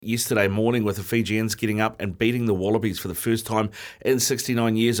yesterday morning with the Fijians getting up and beating the Wallabies for the first time in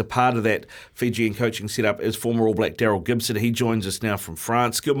 69 years. A part of that Fijian coaching setup is former All Black Daryl Gibson. He joins us now from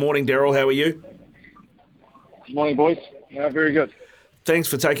France. Good morning, Daryl. How are you? Good morning, boys. Yeah, very good. Thanks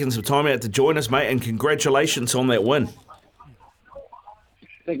for taking some time out to join us, mate, and congratulations on that win.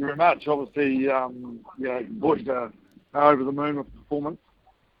 Thank you very much. Obviously, boys are over the moon with the performance,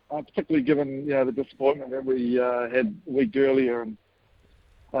 particularly given the disappointment that we had a week earlier, and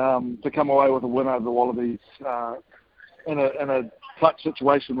to come away with a win over the Wallabies in a clutch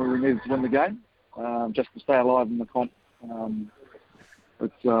situation where we needed to win the game, just to stay alive in the comp.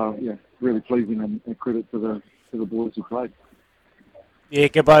 It's really pleasing and a credit to the boys who played. Yeah,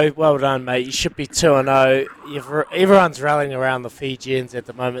 Gibbo, well done, mate. You should be 2-0. Everyone's rallying around the Fijians at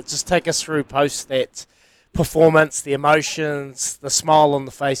the moment. Just take us through post that performance, the emotions, the smile on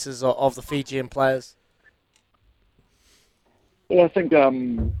the faces of the Fijian players. Well, I think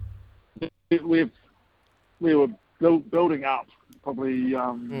we were building up probably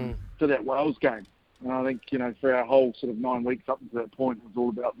to that Wales game. And I think, for our whole sort of 9 weeks up to that point, it was all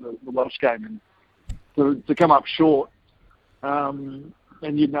about the Welsh game. And to come up short,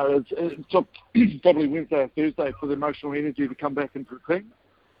 it took probably Wednesday or Thursday for the emotional energy to come back into the team.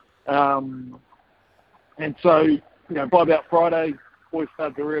 And so, by about Friday, boys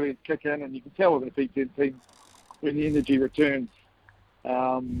started to really kick in, and you can tell with the Fijian team when the energy returns.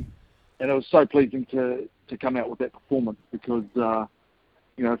 And it was so pleasing to come out with that performance because, a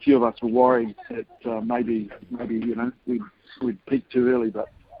few of us were worried that maybe we'd peaked too early. But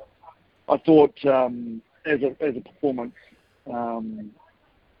I thought as a performance,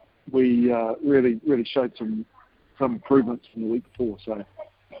 we really showed some improvements from the week before. So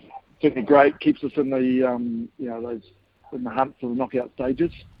certainly great, keeps us in the those in the hunt for the knockout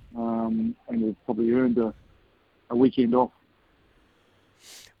stages, and we've probably earned a weekend off.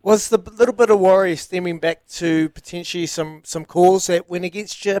 Was the little bit of worry stemming back to potentially some calls that went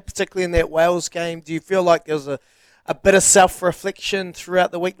against you, particularly in that Wales game? Do you feel like there was a bit of self-reflection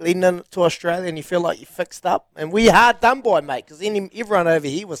throughout the week leading into Australia, and you feel like you fixed up? And we hard done by, mate, because everyone over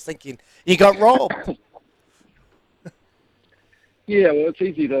here was thinking you got robbed. Yeah, well, it's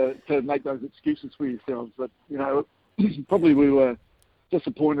easy to make those excuses for yourselves, but, probably we were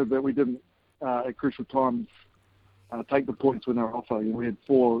disappointed that we didn't, at crucial times, take the points when they were offered. We had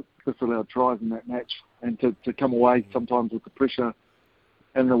 4 disallowed tries in that match, and to come away sometimes with the pressure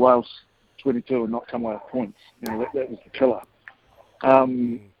and the Wales 22 and not come away with points, that was the killer.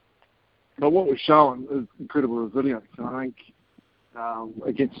 But what we've shown is incredible resilience, and I think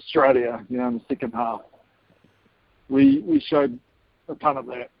against Australia, in the second half, we showed a ton of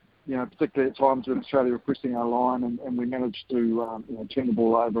that. Particularly at times when Australia were pressing our line, and we managed to turn the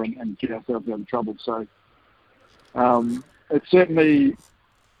ball over and get ourselves out of trouble. So it's certainly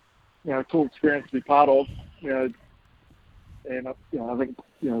a cool experience to be part of. And I think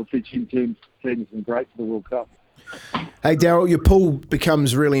the Fijian team has been great for the World Cup. Hey Daryl, your pool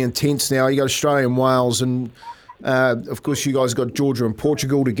becomes really intense now. You got Australia and Wales, and of course you guys got Georgia and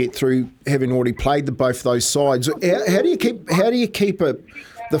Portugal to get through, having already played both of those sides. How do you keep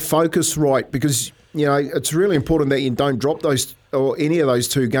the focus right? Because it's really important that you don't drop those or any of those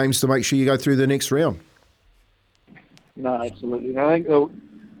 2 games to make sure you go through the next round. No, absolutely. I think a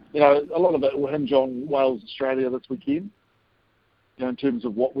lot of it will hinge on Wales Australia this weekend. In terms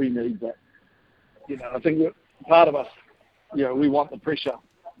of what we need, but I think that part of us, we want the pressure.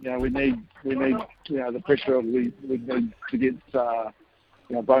 We need the pressure of we need to get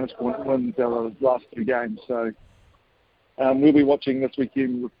bonus point wins out of the last 2 games. So we'll be watching this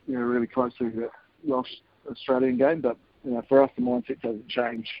weekend with really closely that Welsh Australian game. But for us, the mindset doesn't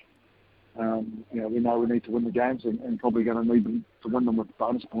change. We know we need to win the games, and probably going to need them to win them with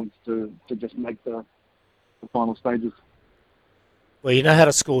bonus points to just make the final stages. Well, you know how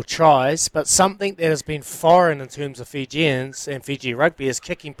to score tries, but something that has been foreign in terms of Fijians and Fiji rugby is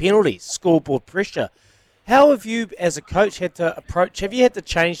kicking penalties, scoreboard pressure. How have you, as a coach, have you had to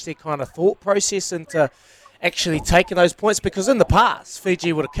change their kind of thought process into actually taking those points? Because in the past,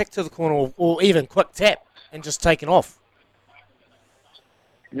 Fiji would have kicked to the corner or even quick tap and just taken off.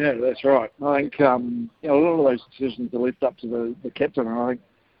 Yeah, that's right. I think a lot of those decisions are left up to the captain, and I think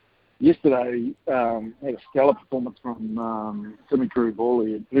yesterday had a stellar performance from Timmy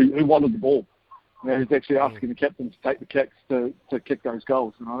Kuruvoli, who wanted the ball. He's actually asking the captain to take the kicks to kick those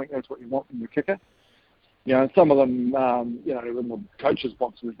goals, and I think that's what you want from the kicker. Some of them, in the coach's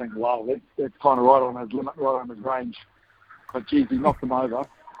box, we think, wow, that's kind of right on his limit, right on his range. But geez, he knocked them over,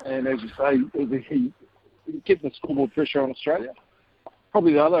 and as you say, he kept the scoreboard pressure on Australia.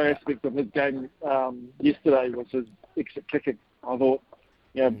 Probably the other aspect of his game yesterday was his exit kicking. I thought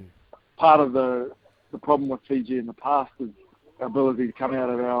part of the problem with Fiji in the past is our ability to come out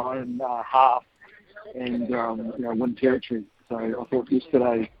of our own half and win territory. So I thought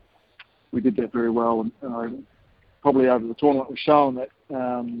yesterday we did that very well, and probably over the tournament we've shown that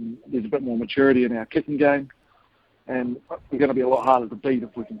there's a bit more maturity in our kicking game, and we're going to be a lot harder to beat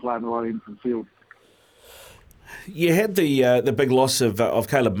if we can play on the right end of the field. You had the big loss of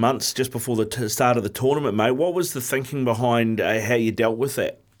Caleb Muntz just before the start of the tournament, mate. What was the thinking behind how you dealt with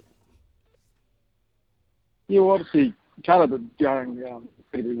that? Yeah, well, obviously Caleb was going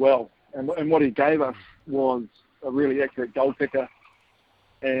pretty well, and what he gave us was a really accurate goal kicker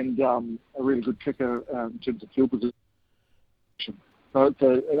and a really good kicker in terms of field position. So it's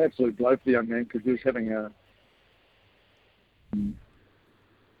an absolute blow for the young man because he was having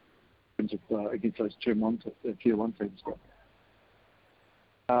against those tier one teams.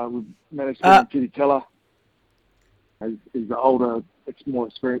 We've managed to get Kitty Teller. He's an older, more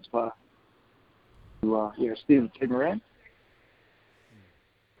experienced player to steer the team around.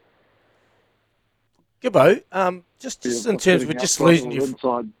 Gibbo, just in terms of just losing you.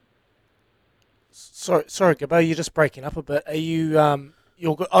 Sorry, Gibbo, you're just breaking up a bit. Are you?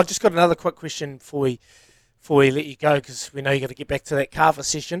 I've just got another quick question before we let you go because we know you got to get back to that Carver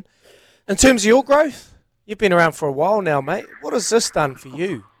session. In terms of your growth, you've been around for a while now, mate. What has this done for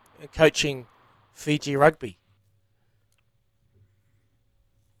you in coaching Fiji rugby?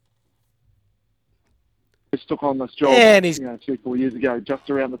 Just took on this job 3-4 years ago, just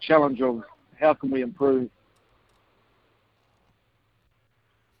around the challenge of how can we improve.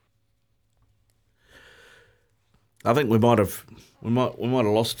 I think we might have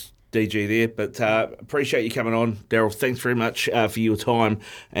lost DG there, but appreciate you coming on, Daryl. Thanks very much for your time,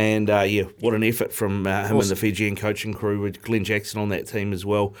 and what an effort from him and the Fijian coaching crew with Glenn Jackson on that team as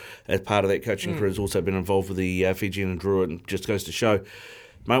well. As part of that coaching crew, has also been involved with the Fijian and Druid, and just goes to show,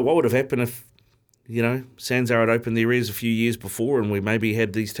 mate, what would have happened if Sanzar had opened their ears a few years before, and we maybe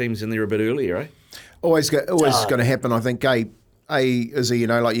had these teams in there a bit earlier, eh? Always going to happen, I think.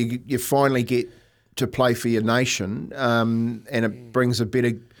 You finally get to play for your nation, and it brings a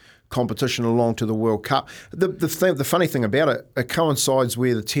better competition along to the World Cup. The funny thing about it coincides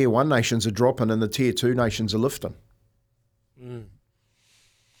where the Tier 1 nations are dropping and the Tier 2 nations are lifting.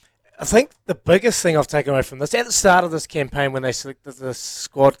 I think the biggest thing I've taken away from this, at the start of this campaign when they selected the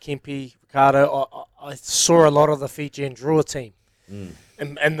squad, Kempe, Ricardo, I saw a lot of the Fijian Drua team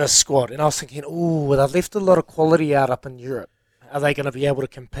in this squad, and I was thinking, they've left a lot of quality out up in Europe. Are they going to be able to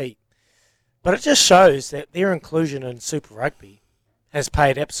compete? But it just shows that their inclusion in Super Rugby has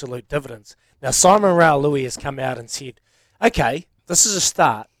paid absolute dividends. Now, Simon Rao-Lui has come out and said, okay, this is a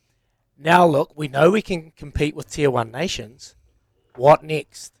start. Now, look, we know we can compete with Tier 1 nations. What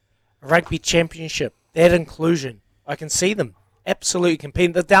next? A rugby championship, that inclusion. I can see them absolutely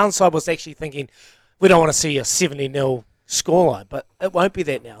competing. The downside was actually thinking, we don't want to see a 70-0 scoreline, but it won't be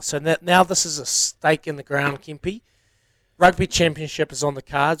that now. So now this is a stake in the ground, Kempe. Rugby championship is on the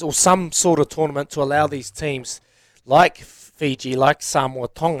cards, or some sort of tournament to allow these teams like Fiji, like Samoa,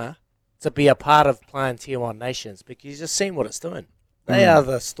 Tonga, to be a part of playing Tier 1 nations, because you've just seen what it's doing. They are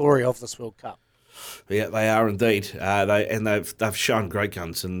the story of this World Cup. Yeah, they are indeed. They've shown great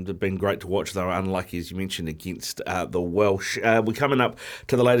guns and they've been great to watch. They were unlucky, as you mentioned, against the Welsh. We're coming up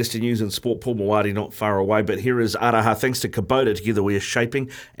to the latest in news and sport. Paul Mawadi not far away, but here is Araha. Thanks to Kubota, together we are shaping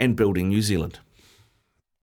and building New Zealand.